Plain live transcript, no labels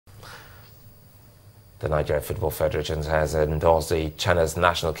The Nigeria Football Federation has endorsed the China's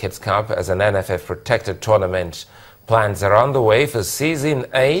National Kids Cup as an NFF protected tournament. Plans are underway for Season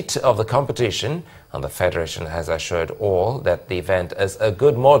 8 of the competition, and the Federation has assured all that the event is a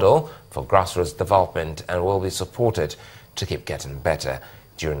good model for grassroots development and will be supported to keep getting better.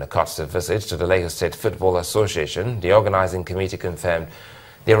 During a courtesy visit to the Lagos State Football Association, the organising committee confirmed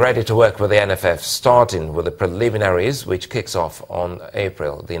they're ready to work with the NFF, starting with the preliminaries, which kicks off on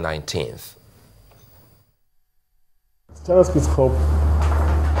April the 19th. China's Kids Cup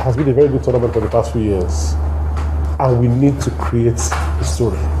has been a very good tournament for the past few years, and we need to create a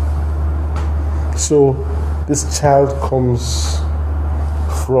story. So this child comes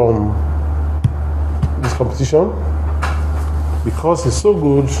from this competition. Because he's so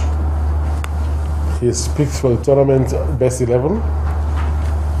good, he's picked for the tournament best 11.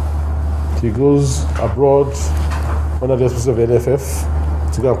 He goes abroad under the auspices of the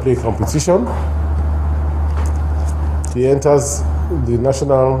NFF to go and play competition. He enters the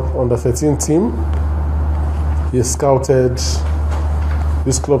national under-13 team. He is scouted.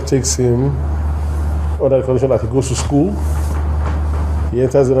 This club takes him under the condition that he goes to school. He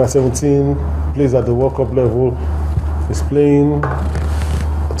enters the under-17, plays at the World Cup level. He's playing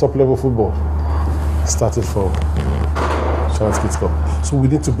top-level football. Started from China's Kids Cup. So we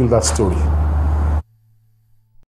need to build that story.